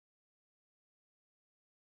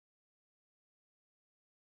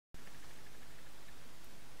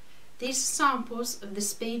These are samples of the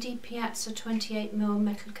Speedy Piazza 28mm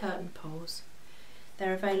metal curtain poles.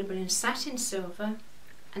 They're available in satin silver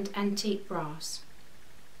and antique brass.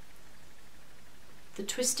 The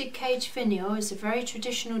twisted cage finial is a very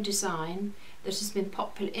traditional design that has been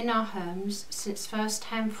popular in our homes since first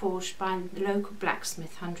hand forged by the local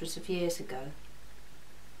blacksmith hundreds of years ago.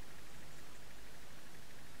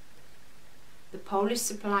 The pole is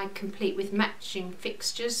supplied complete with matching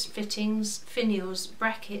fixtures, fittings, finials,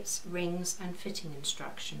 brackets, rings and fitting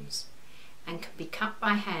instructions, and can be cut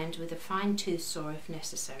by hand with a fine tooth saw if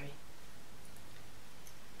necessary.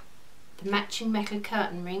 The matching metal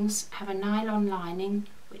curtain rings have a nylon lining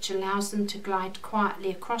which allows them to glide quietly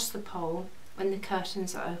across the pole when the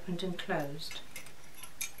curtains are opened and closed.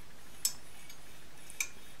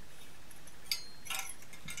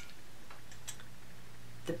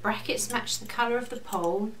 The brackets match the colour of the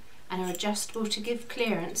pole and are adjustable to give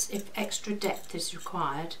clearance if extra depth is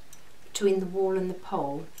required between the wall and the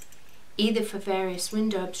pole, either for various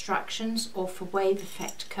window obstructions or for wave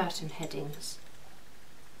effect curtain headings.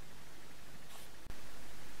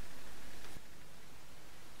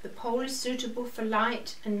 The pole is suitable for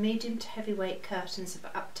light and medium to heavyweight curtains of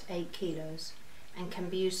up to 8 kilos and can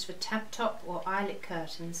be used for tab top or eyelet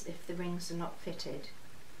curtains if the rings are not fitted.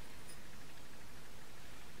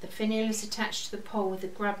 The finial is attached to the pole with a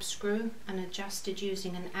grub screw and adjusted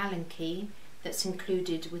using an Allen key that's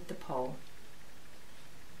included with the pole.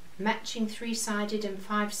 Matching 3-sided and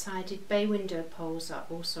 5-sided bay window poles are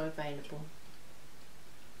also available.